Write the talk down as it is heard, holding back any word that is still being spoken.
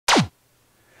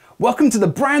Welcome to the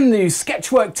brand new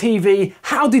SketchWork TV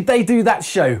How Did They Do That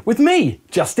show with me,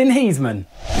 Justin Heasman.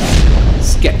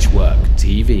 SketchWork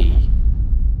TV.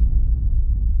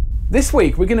 This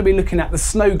week we're going to be looking at the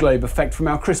snow globe effect from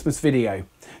our Christmas video.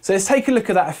 So let's take a look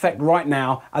at that effect right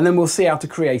now and then we'll see how to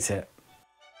create it.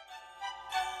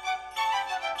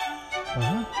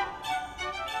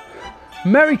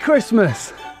 Merry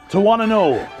Christmas to one and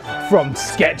all from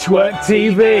SketchWork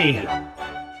TV.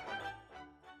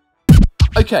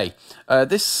 Okay,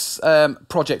 this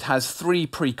project has three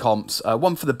pre-comps,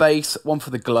 one for the base, one for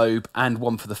the globe, and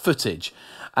one for the footage,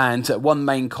 and one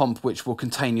main comp which will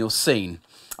contain your scene.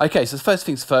 Okay, so the first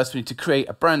things first, we need to create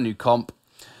a brand new comp.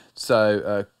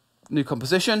 So, new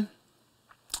composition,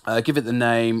 give it the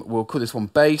name, we'll call this one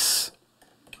base.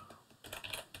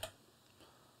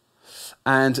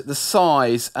 And the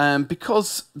size,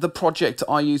 because the project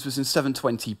I used was in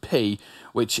 720p,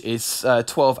 which is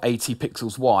 1280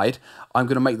 pixels wide, I'm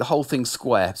going to make the whole thing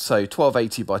square. So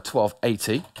 1280 by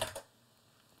 1280.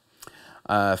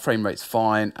 Frame rate's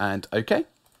fine and okay.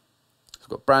 So I've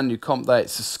got brand new comp there,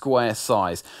 it's a square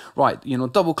size. Right, you know,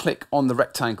 double click on the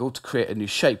rectangle to create a new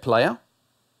shape layer.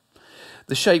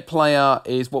 The shape layer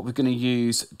is what we're going to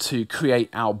use to create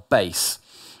our base.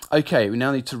 Okay, we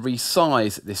now need to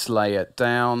resize this layer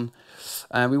down,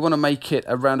 and we want to make it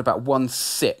around about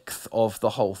 1/6 of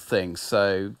the whole thing.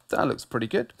 So that looks pretty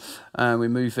good. We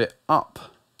move it up,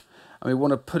 and we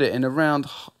want to put it in around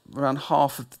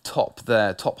half of the top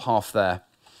there, top half there.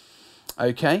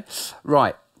 Okay,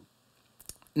 right.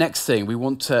 Next thing, we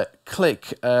want to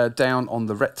click down on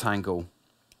the rectangle.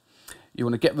 You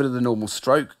want to get rid of the normal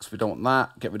stroke because we don't want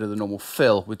that. Get rid of the normal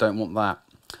fill. We don't want that.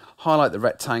 Highlight the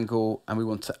rectangle, and we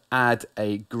want to add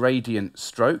a gradient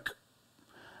stroke,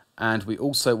 and we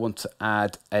also want to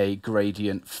add a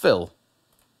gradient fill.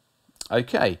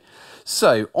 Okay,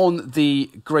 so on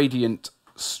the gradient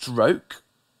stroke,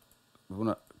 we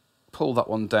want to pull that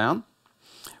one down.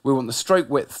 We want the stroke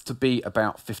width to be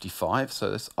about 55, so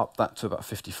let's up that to about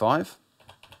 55.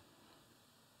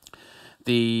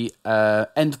 The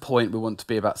end point we want to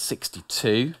be about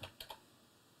 62.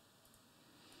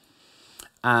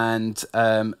 And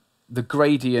the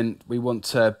gradient we want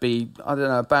to be, I don't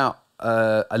know, about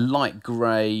a light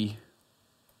grey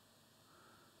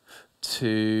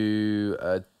to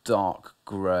a dark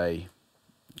grey.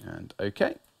 And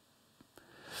okay.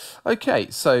 Okay,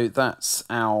 so that's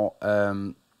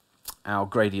our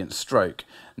gradient stroke.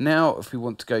 Now if we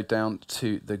want to go down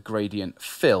to the gradient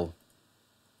fill.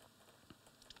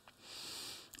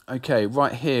 Okay,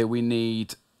 right here we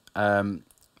need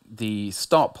the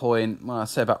start point, well, I'd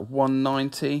say about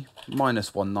 190,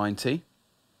 minus 190.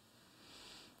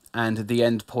 And the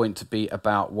end point to be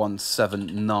about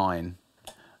 179.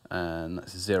 And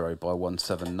that's 0 by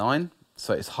 179.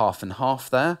 So it's half and half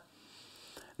there.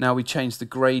 Now we change the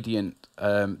gradient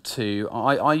to,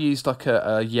 I used like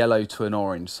a yellow to an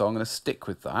orange, so I'm going to stick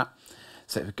with that.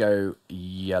 So if we go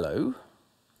yellow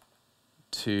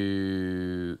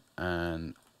to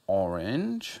an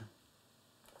orange.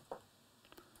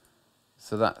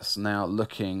 So that's now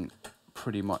looking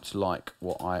pretty much like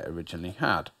what I originally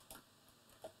had.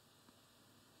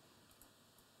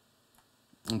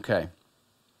 Okay.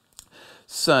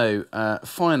 So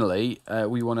finally,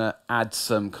 we want to add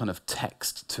some kind of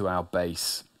text to our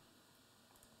base.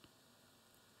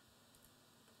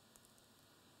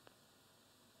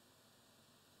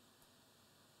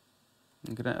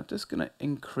 I'm just going to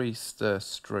increase the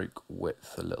stroke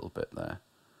width a little bit there.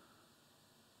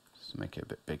 Just make it a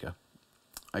bit bigger.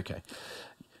 Okay,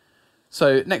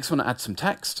 so next we want to add some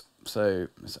text. So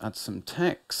let's add some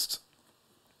text.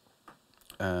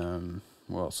 What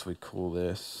else we call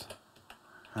this?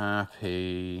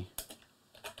 Happy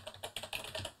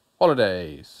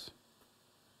holidays.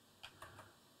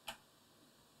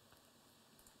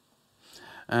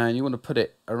 And you want to put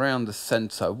it around the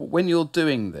center. When you're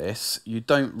doing this, you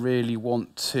don't really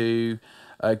want to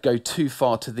go too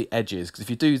far to the edges, because if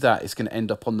you do that, it's going to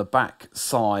end up on the back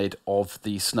side of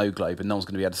the snow globe and no one's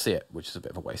going to be able to see it, which is a bit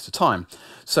of a waste of time.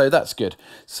 So that's good.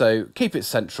 So keep it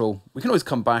central. We can always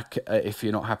come back if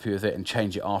you're not happy with it and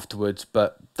change it afterwards,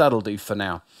 but that'll do for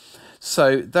now.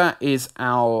 So that is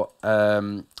our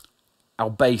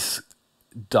base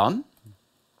done.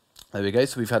 There we go.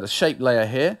 So we've had a shape layer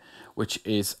here, which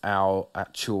is our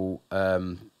actual,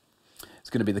 it's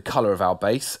going to be the color of our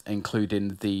base,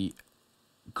 including the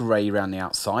grey around the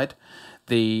outside.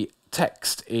 The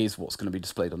text is what's going to be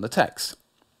displayed on the text.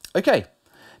 Okay,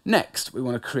 next we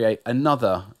want to create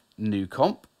another new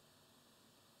comp.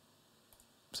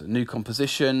 So new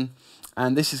composition,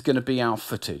 and this is going to be our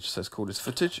footage. So let's call this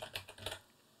footage.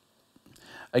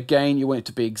 Again, you want it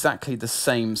to be exactly the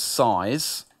same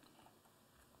size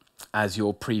as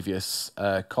your previous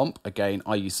comp. Again,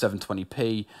 I use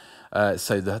 720p,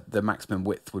 so the maximum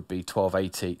width would be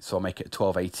 1280, so I'll make it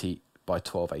 1280 by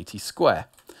 1280 square.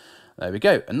 There we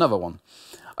go, another one.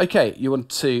 Okay, you want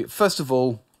to, first of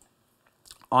all,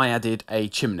 I added a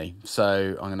chimney.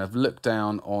 So I'm going to look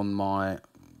down on my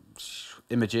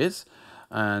images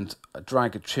and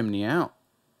drag a chimney out.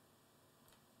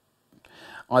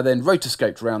 I then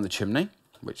rotoscoped around the chimney,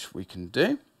 which we can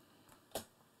do.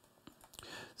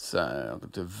 So I'm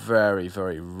going to do a very,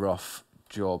 very rough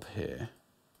job here.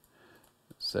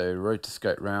 So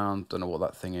rotoscope round, don't know what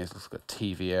that thing is, looks like a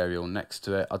TV aerial next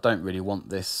to it. I don't really want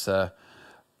this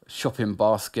shopping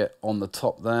basket on the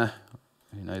top there.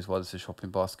 Who knows why there's a shopping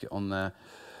basket on there.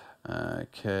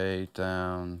 Okay,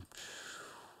 down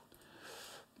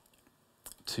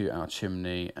to our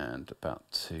chimney and about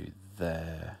to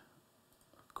there,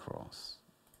 across.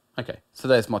 Okay, so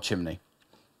there's my chimney.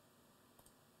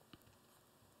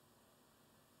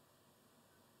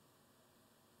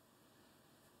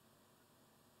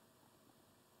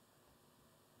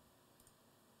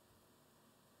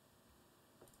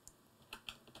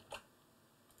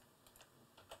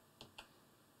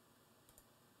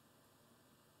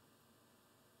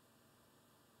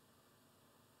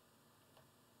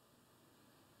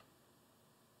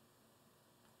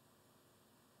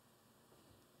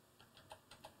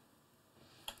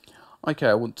 Okay,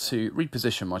 I want to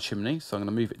reposition my chimney, so I'm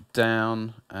going to move it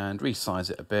down and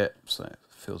resize it a bit so it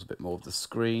feels a bit more of the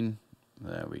screen.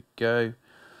 There we go.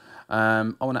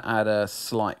 I want to add a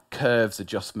slight curves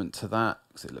adjustment to that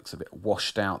because it looks a bit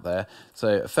washed out there.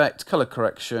 So effect, color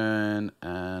correction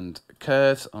and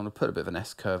curves. I'm going to put a bit of an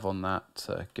S curve on that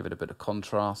to give it a bit of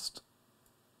contrast.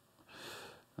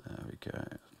 There we go.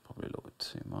 Probably a little bit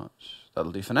too much.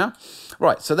 That'll do for now.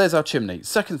 Right, so there's our chimney.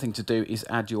 Second thing to do is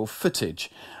add your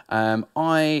footage.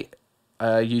 I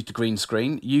used a green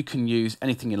screen. You can use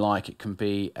anything you like. It can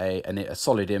be a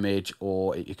solid image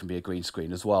or it can be a green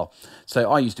screen as well. So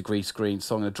I used a green screen,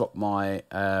 so I'm going to drop my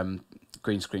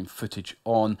green screen footage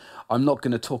on. I'm not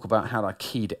going to talk about how I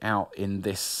keyed it out in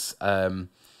this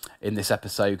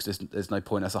episode because there's no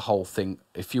point. As a whole thing.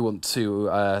 If you want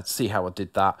to see how I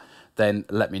did that, then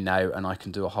let me know and I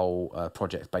can do a whole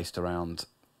project based around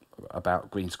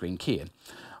about green screen keying.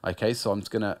 Okay, so I'm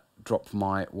just going to drop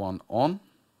my one on.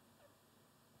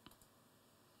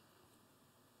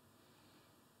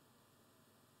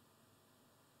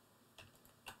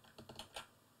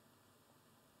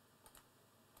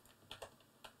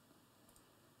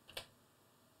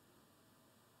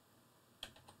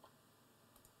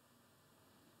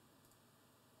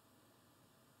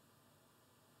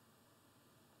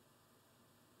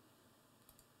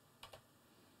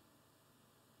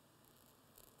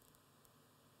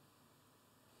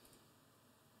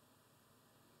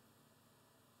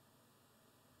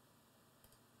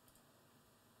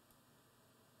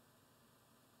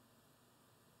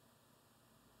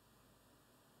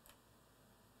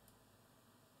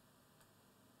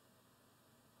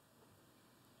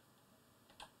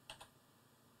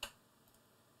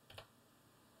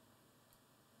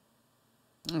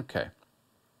 Okay.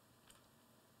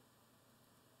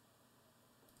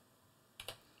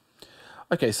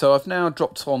 Okay, so I've now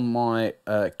dropped on my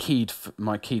keyed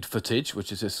footage,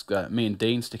 which is just me and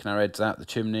Dean sticking our heads out the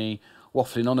chimney,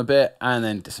 waffling on a bit, and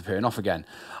then disappearing off again.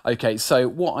 Okay, so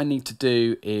what I need to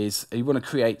do is you want to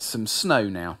create some snow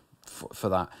now for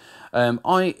that.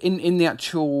 In the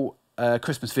actual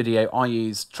Christmas video, I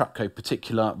use Trapcode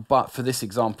Particular, but for this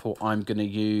example, I'm going to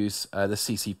use the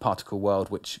CC Particle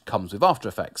World, which comes with After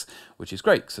Effects, which is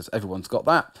great because everyone's got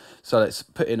that. So let's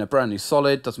put in a brand new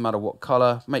solid, doesn't matter what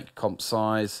color, make comp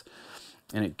size,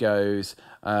 and it goes,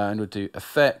 and we'll do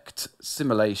Effect,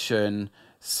 Simulation,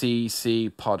 CC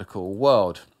Particle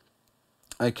World.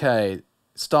 Okay,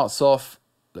 starts off,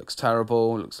 looks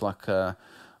terrible, looks like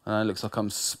I'm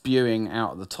spewing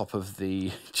out the top of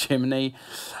the chimney.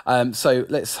 So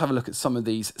let's have a look at some of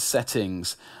these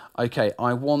settings. Okay,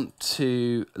 I want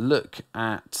to look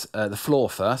at the floor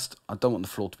first. I don't want the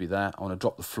floor to be there. I want to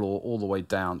drop the floor all the way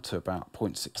down to about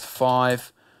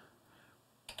 0.65.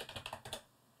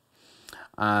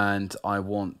 And I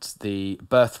want the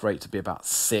birth rate to be about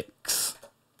 6.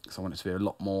 So I want it to be a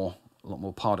lot more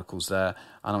particles there.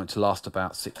 And I want it to last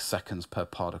about 6 seconds per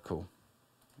particle.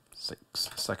 6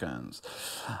 seconds.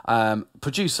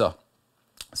 Producer.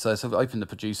 So I've opened the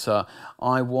producer.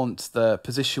 I want the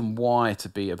position Y to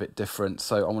be a bit different.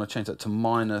 So I want to change that to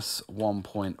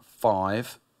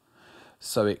 -1.5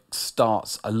 so it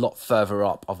starts a lot further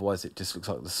up, otherwise it just looks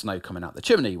like the snow coming out the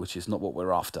chimney, which is not what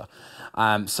we're after.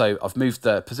 So I've moved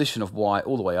the position of Y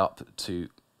all the way up to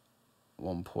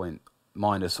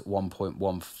minus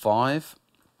 1.15.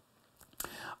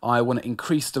 I want to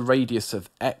increase the radius of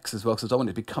X as well, because I don't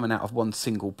want it to be coming out of one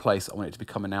single place. I want it to be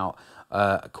coming out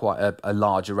quite a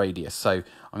larger radius. So I'm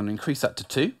going to increase that to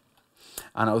 2.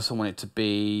 And I also want it to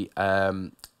be,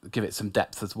 give it some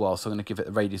depth as well. So I'm going to give it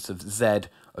a radius of Z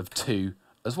of 2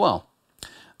 as well.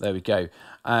 There we go.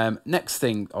 Next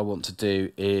thing I want to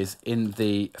do is in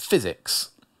the physics,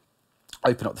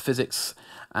 open up the physics,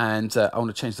 and I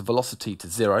want to change the velocity to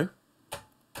 0.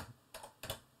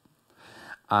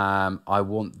 I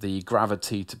want the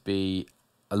gravity to be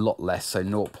a lot less, so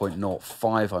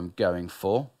 0.05 I'm going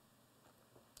for.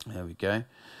 There we go.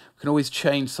 We can always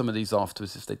change some of these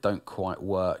afterwards if they don't quite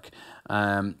work.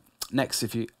 Next,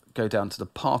 if you go down to the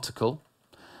particle,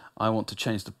 I want to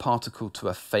change the particle to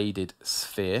a faded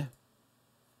sphere,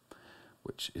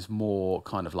 which is more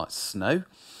kind of like snow.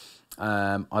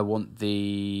 I want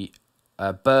the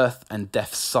birth and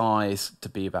depth size to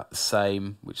be about the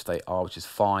same, which they are, which is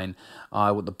fine.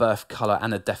 I want the birth colour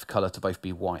and the depth colour to both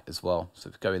be white as well. So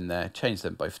if we go in there, change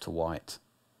them both to white,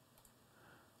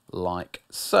 like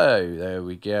so. There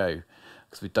we go,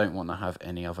 because we don't want to have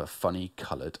any other funny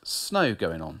coloured snow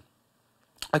going on.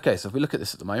 Okay, so if we look at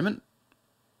this at the moment,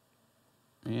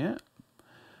 yeah,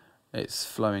 it's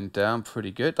flowing down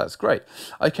pretty good. That's great.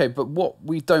 Okay, but what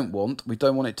we don't want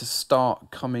it to start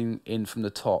coming in from the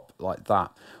top like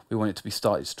that. We want it to be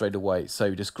started straight away.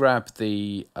 So just grab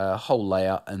the whole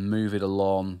layer and move it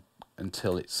along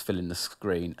until it's filling the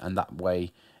screen, and that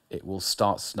way it will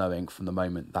start snowing from the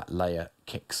moment that layer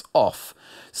kicks off.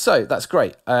 So that's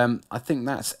great. I think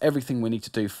that's everything we need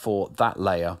to do for that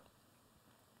layer.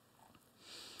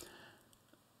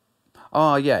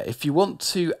 Yeah, if you want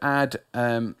to add,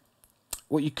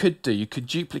 what you could do, you could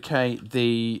duplicate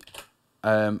the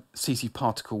CC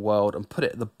particle world and put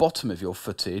it at the bottom of your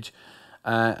footage,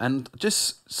 and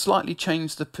just slightly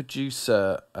change the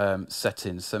producer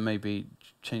settings. So maybe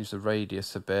change the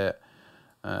radius a bit,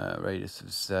 radius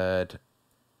of Z,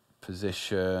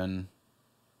 position,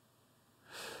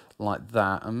 like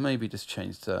that, and maybe just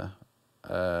change the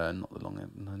not the long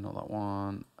end, no, not that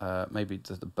one. Maybe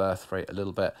just the birth rate a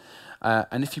little bit,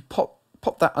 and if you pop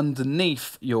that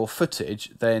underneath your footage,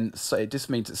 then so it just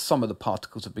means that some of the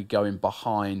particles will be going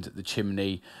behind the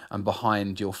chimney and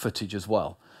behind your footage as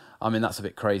well. I mean, that's a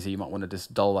bit crazy. You might want to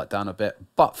just dull that down a bit,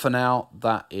 but for now,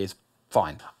 that is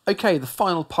fine. Okay, the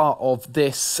final part of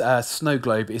this snow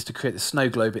globe is to create the snow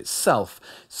globe itself.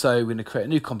 So we're going to create a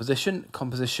new composition,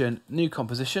 new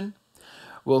composition.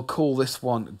 We'll call this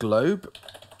one globe.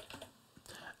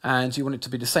 And you want it to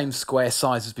be the same square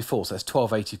size as before. So it's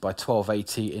 1280 by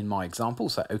 1280 in my example.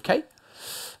 So okay,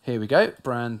 here we go,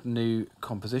 brand new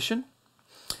composition.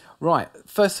 Right,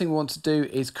 first thing we want to do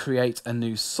is create a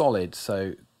new solid.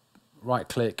 So right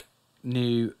click,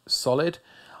 new solid.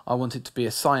 I want it to be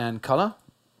a cyan color,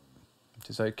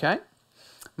 which is okay.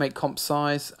 Make comp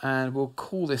size, and we'll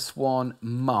call this one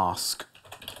mask.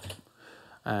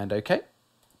 And okay.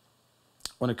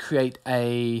 I want to create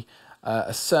a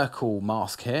circle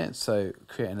mask here, so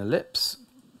create an ellipse.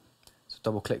 So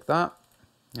double click that.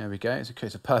 There we go. So it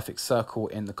creates a perfect circle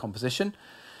in the composition.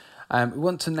 We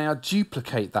want to now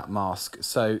duplicate that mask.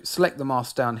 So select the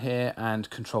mask down here and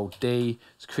Control D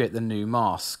to create the new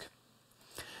mask.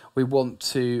 We want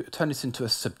to turn this into a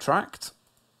subtract.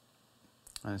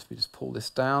 And so we just pull this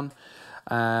down.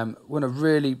 We want to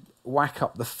really whack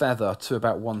up the feather to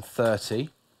about 130.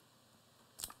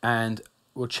 And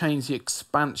we'll change the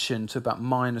expansion to about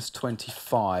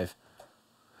 -25,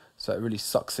 so it really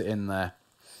sucks it in there.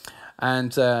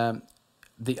 And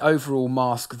the overall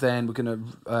mask, then we're going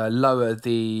to lower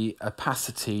the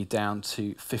opacity down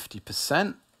to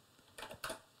 50%.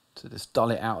 So just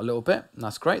dull it out a little bit, and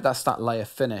that's great. That's that layer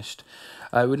finished.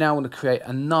 We now want to create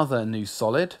another new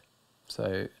solid.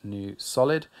 So new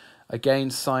solid,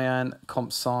 again cyan,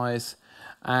 comp size.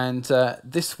 And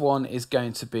this one is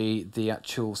going to be the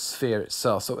actual sphere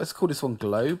itself. So let's call this one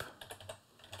globe,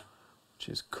 which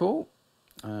is cool.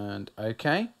 And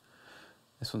okay,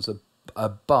 this one's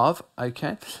above.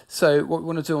 Okay, so what we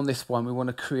want to do on this one, we want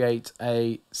to create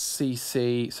a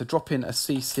CC. So drop in a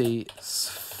CC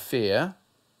sphere.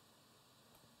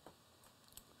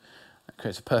 That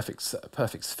creates a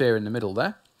perfect sphere in the middle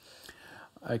there.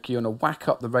 Okay, you want to whack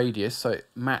up the radius so it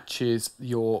matches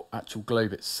your actual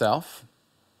globe itself.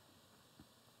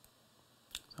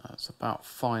 That's about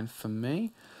fine for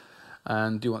me.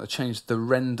 And you want to change the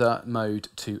render mode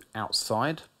to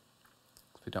outside.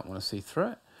 We don't want to see through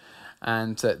it.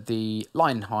 And the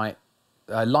line height,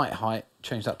 light height,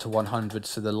 change that to 100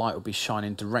 so the light will be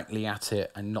shining directly at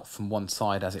it and not from one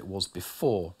side as it was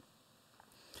before.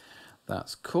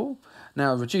 That's cool.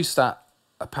 Now reduce that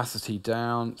opacity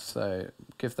down, so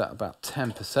give that about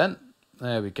 10%.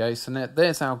 There we go. So now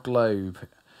there's our globe.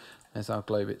 There's our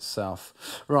globe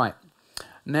itself. Right,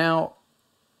 now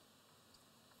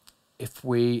if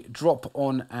we drop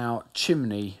on our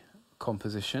chimney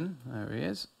composition, there he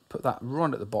is, put that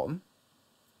right at the bottom,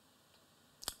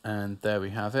 and there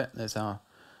we have it. There's our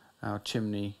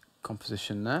chimney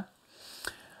composition there.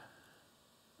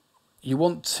 You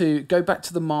want to go back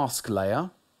to the mask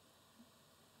layer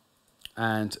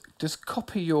and just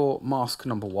copy your mask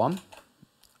number 1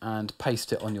 and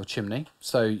paste it on your chimney.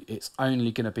 So it's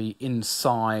only going to be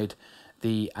inside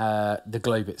the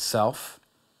globe itself.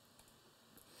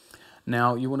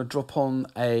 Now you want to drop on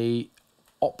a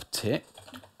optics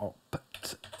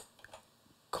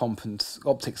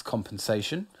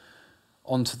compensation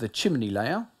onto the chimney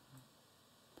layer,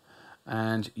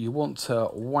 and you want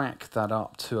to whack that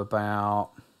up to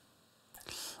about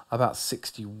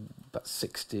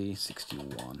 60,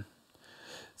 61.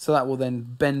 So that will then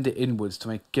bend it inwards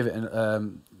to give it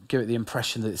the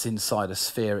impression that it's inside a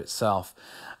sphere itself.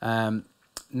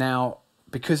 Now,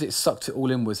 because it's sucked it all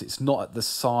inwards, it's not at the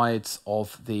sides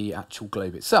of the actual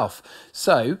globe itself.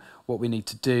 So what we need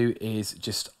to do is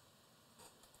just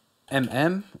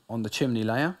on the chimney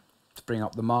layer to bring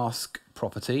up the mask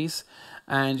properties,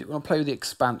 and you want to play with the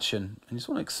expansion, and you just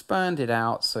want to expand it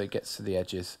out so it gets to the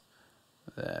edges.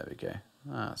 There we go.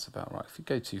 That's about right. If you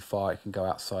go too far, it can go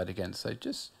outside again. So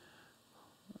just,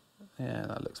 yeah,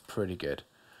 that looks pretty good.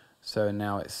 So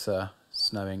now it's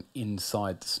snowing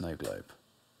inside the snow globe.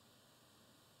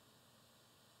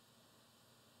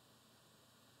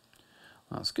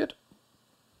 That's good.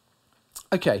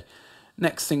 Okay,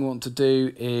 next thing we want to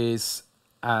do is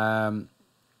the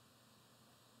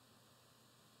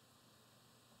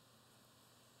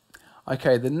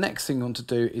next thing we want to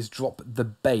do is drop the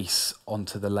base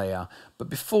onto the layer. But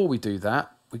before we do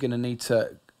that, we're going to need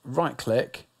to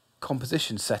right-click,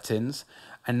 composition settings,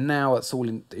 and now it's all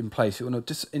in place. You want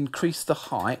to just increase the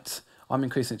height. I'm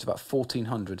increasing it to about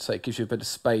 1400, so it gives you a bit of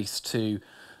space to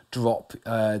drop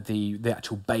the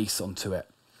actual base onto it.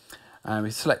 And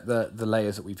we select the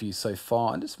layers that we've used so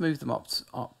far and just move them up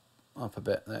a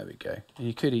bit. There we go. And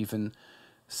you could even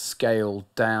scale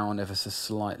down ever so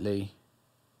slightly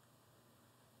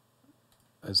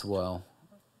as well.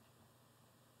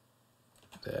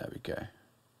 There we go.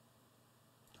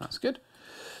 That's good.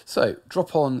 So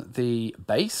drop on the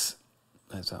base.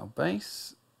 There's our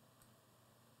base.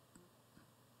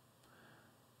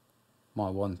 My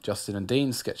one, Justin and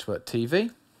Dean, SketchWork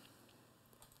TV.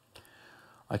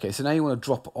 Okay, so now you want to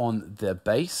drop on the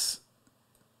base,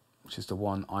 which is the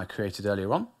one I created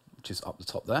earlier on, which is up the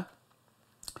top there.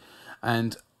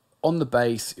 And on the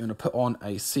base, you want to put on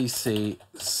a CC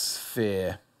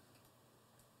sphere.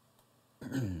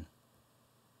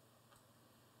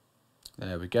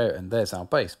 There we go, and there's our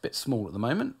base. Bit small at the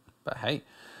moment, but hey,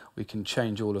 we can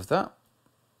change all of that.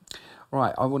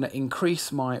 Right, I want to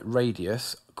increase my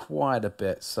radius quite a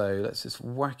bit, so let's just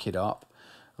whack it up,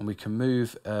 and we can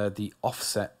move the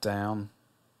offset down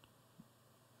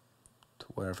to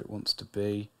wherever it wants to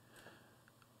be.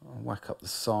 I'll whack up the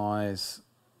size.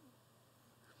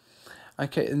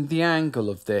 Okay, and the angle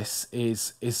of this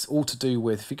is all to do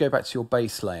with, if you go back to your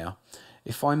base layer,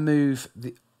 if you move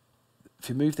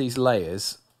these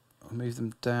layers, I'll move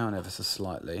them down ever so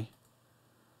slightly,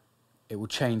 it will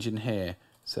change in here.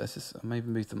 So let's just maybe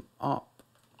move them up.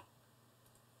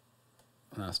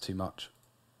 That's too much.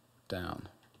 Down.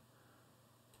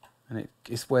 And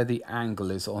it's where the angle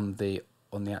is on the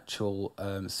actual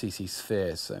CC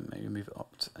sphere. So maybe move it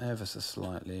up ever so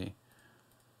slightly.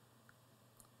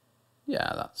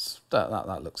 Yeah,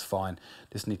 that looks fine.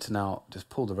 Just need to now just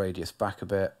pull the radius back a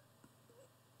bit.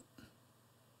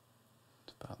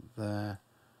 It's about there.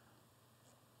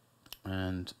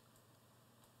 And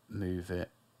move it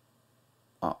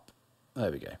up.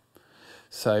 There we go.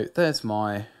 So there's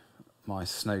my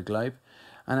snow globe,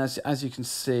 and as you can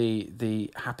see,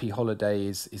 the happy holiday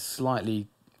is slightly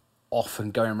off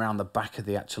and going around the back of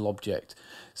the actual object.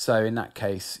 So in that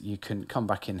case, you can come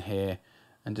back in here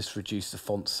and just reduce the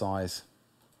font size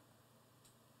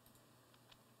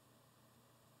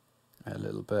a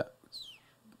little bit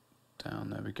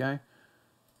down. There we go.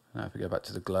 Now if we go back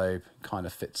to the globe, it kind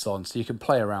of fits on. So you can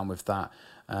play around with that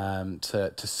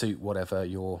to suit whatever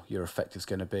your effect is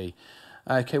going to be.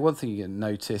 Okay, one thing you can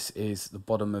notice is the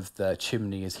bottom of the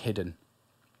chimney is hidden.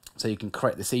 So you can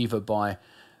correct this either by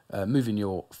moving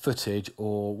your footage,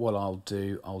 or what I'll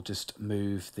do, I'll just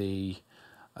move the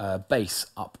base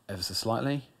up ever so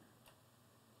slightly.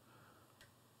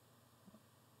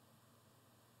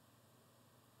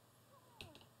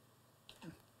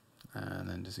 And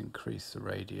then just increase the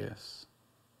radius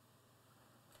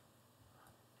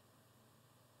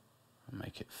and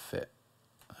make it fit.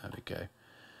 There we go.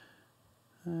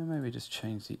 Maybe just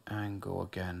change the angle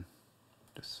again,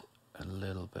 just a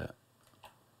little bit.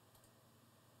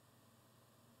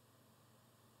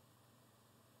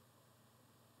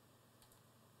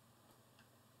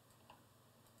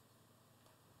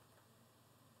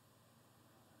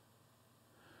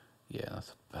 Yeah,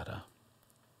 that's better.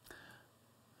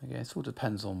 Again, it all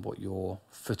depends on what your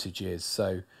footage is,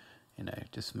 so you know,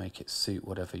 just make it suit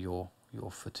whatever your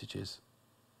footage is.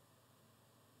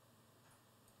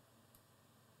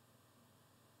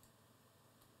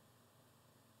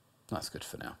 That's good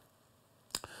for now.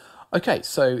 Okay,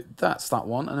 so that's that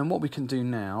one, and then what we can do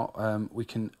now, we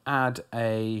can add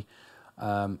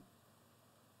one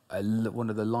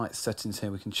of the light settings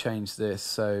here. We can change this.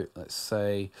 So let's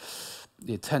say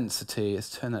the intensity, let's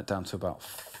turn that down to about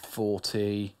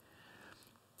 40.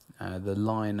 The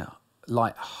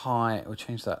light high, we'll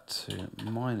change that to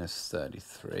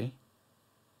 -33.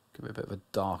 Give it a bit of a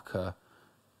darker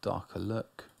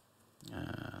look.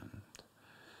 And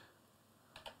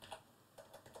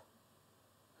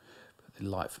put the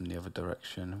light from the other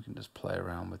direction. We can just play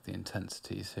around with the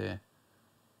intensities here.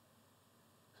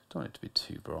 Don't want it to be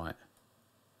too bright.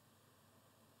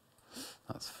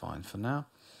 That's fine for now.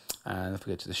 And if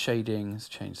we go to the shading, let's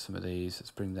change some of these.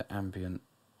 Let's bring the ambient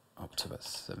up to about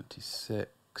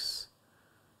 76.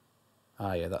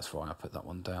 Ah, yeah, that's right. I put that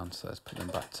one down. So let's put them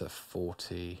back to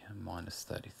 40 and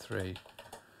 -33.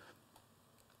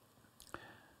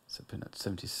 So put it at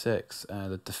 76.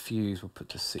 The diffuse we'll put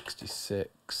to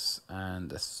 66,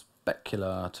 and the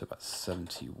specular to about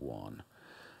 71.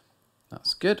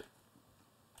 That's good.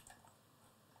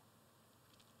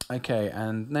 Okay,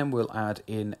 and then we'll add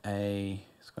in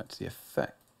let's go to the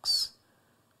effects,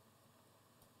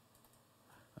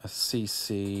 a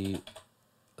CC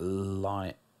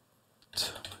light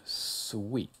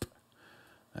sweep.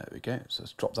 There we go. So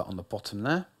let's drop that on the bottom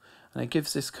there, and it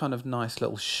gives this kind of nice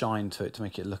little shine to it to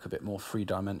make it look a bit more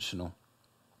three-dimensional.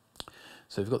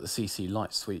 So we've got the CC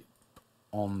light sweep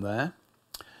on there.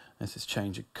 Let's just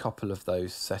change a couple of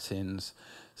those settings.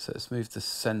 So let's move the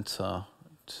center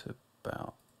to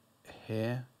about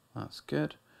here. That's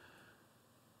good.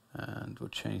 And we'll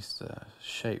change the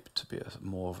shape to be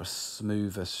more of a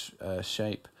smoother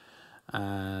shape.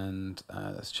 And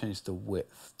let's change the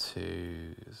width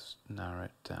to narrow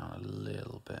it down a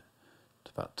little bit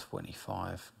to about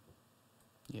 25.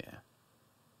 Yeah,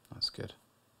 that's good.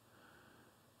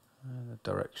 And the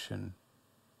direction,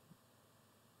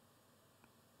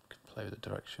 can play with the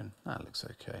direction. That looks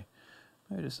okay.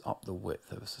 Maybe just up the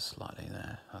width ever so slightly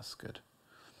there. That's good.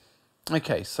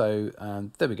 Okay, so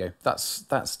there we go. That's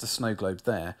the snow globe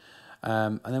there.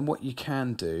 And then what you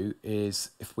can do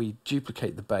is, if we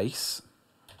duplicate the base,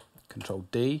 Control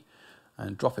D,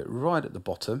 and drop it right at the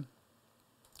bottom,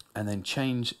 and then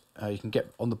change. You can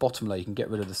get on the bottom layer. You can get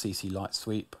rid of the CC light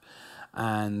sweep,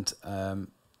 and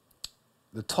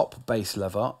the top base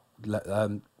level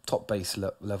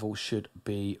should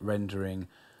be rendering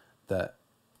the,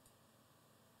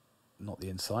 not the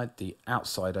inside, the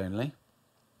outside only.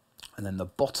 And then the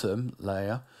bottom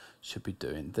layer should be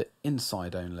doing the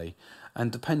inside only.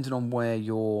 And depending on where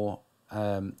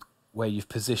where you've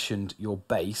positioned your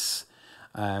base,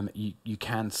 you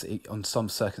can see, on some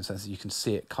circumstances, you can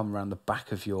see it come around the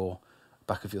back of your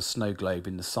snow globe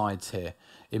in the sides here.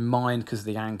 In mine, because of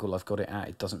the angle I've got it at,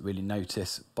 it doesn't really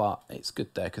notice, but it's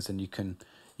good there because then you can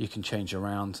change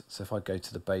around. So if I go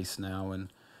to the base now and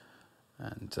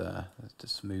let's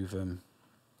just move them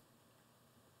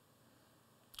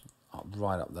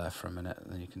right up there for a minute,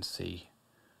 and then you can see,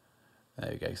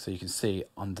 there you go. So you can see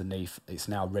underneath, it's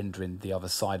now rendering the other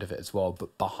side of it as well,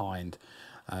 but behind.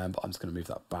 But I'm just going to move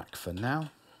that back for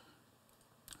now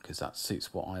because that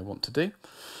suits what I want to do.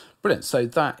 Brilliant. So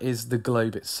that is the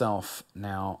globe itself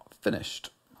now finished.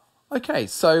 Okay,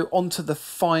 so on to the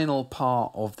final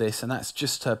part of this, and that's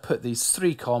just to put these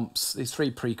three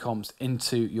pre-comps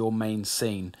into your main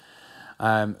scene.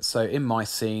 So in my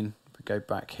scene, if we go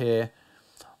back here,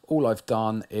 all I've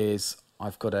done is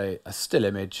I've got a still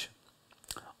image.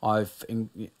 I've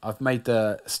made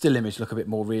the still image look a bit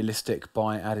more realistic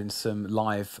by adding some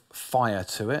live fire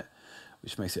to it,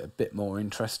 which makes it a bit more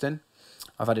interesting.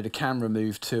 I've added a camera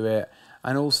move to it,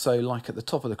 and also, like at the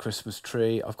top of the Christmas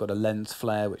tree, I've got a lens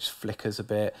flare which flickers a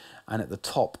bit, and at the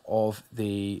top of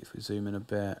the, if we zoom in a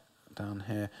bit down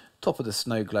here, top of the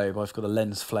snow globe, I've got a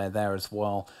lens flare there as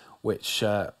well, which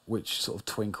sort of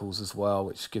twinkles as well,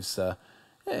 which gives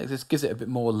just gives it a bit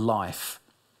more life.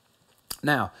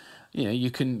 Now, you know,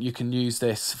 you can use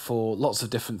this for lots of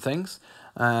different things.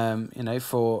 You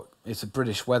know, it's a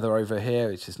British weather over here,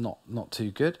 which is not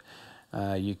too good.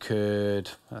 You could,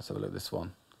 let's have a look at this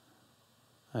one.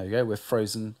 There we go. We're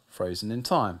frozen in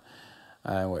time.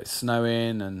 Where it's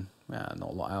snowing and not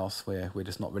a lot else. We're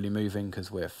just not really moving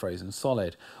because we're frozen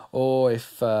solid. Or if,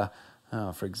 for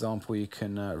example, you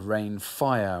can rain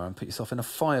fire and put yourself in a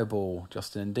fireball.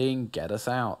 Justin and Dean, get us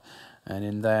out. And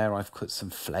in there, I've put some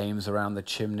flames around the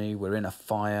chimney. We're in a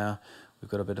fire.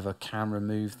 We've got a bit of a camera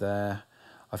move there.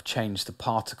 I've changed the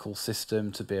particle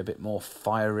system to be a bit more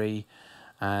fiery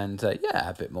and yeah,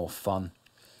 a bit more fun.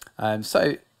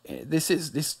 So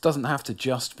this doesn't have to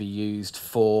just be used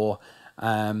for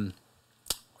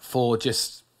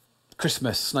just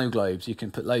Christmas snow globes. You can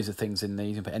put loads of things in these.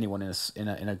 You can put anyone in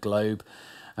a globe.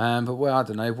 But well, I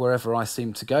don't know, wherever I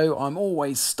seem to go, I'm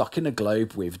always stuck in a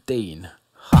globe with Dean.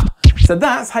 Ha. So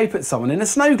that's how you put someone in a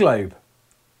snow globe.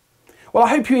 Well, I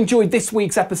hope you enjoyed this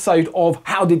week's episode of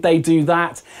How Did They Do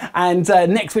That? And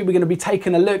next week we're going to be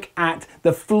taking a look at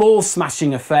the floor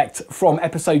smashing effect from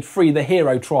episode 3, the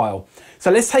hero trial. So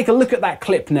let's take a look at that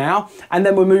clip now, and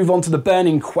then we'll move on to the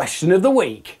burning question of the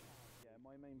week. Yeah,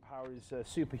 my main power is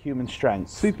superhuman strength.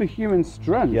 Superhuman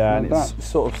strength? Yeah, and it's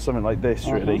sort of something like this,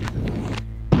 really.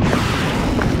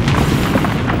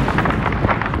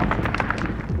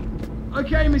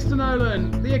 Okay, Mr.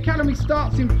 Nolan, the Academy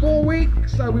starts in 4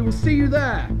 weeks, so we will see you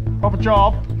there. Proper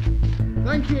job.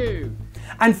 Thank you.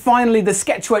 And finally, the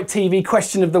SketchWork TV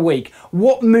question of the week.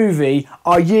 What movie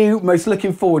are you most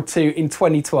looking forward to in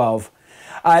 2012?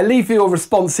 Leave your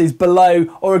responses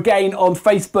below or again on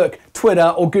Facebook, Twitter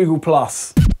or Google+.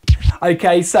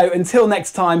 Okay, so until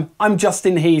next time, I'm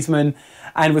Justin Heasman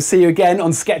and we'll see you again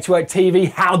on SketchWork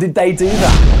TV. How did they do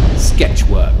that?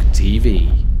 SketchWork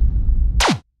TV.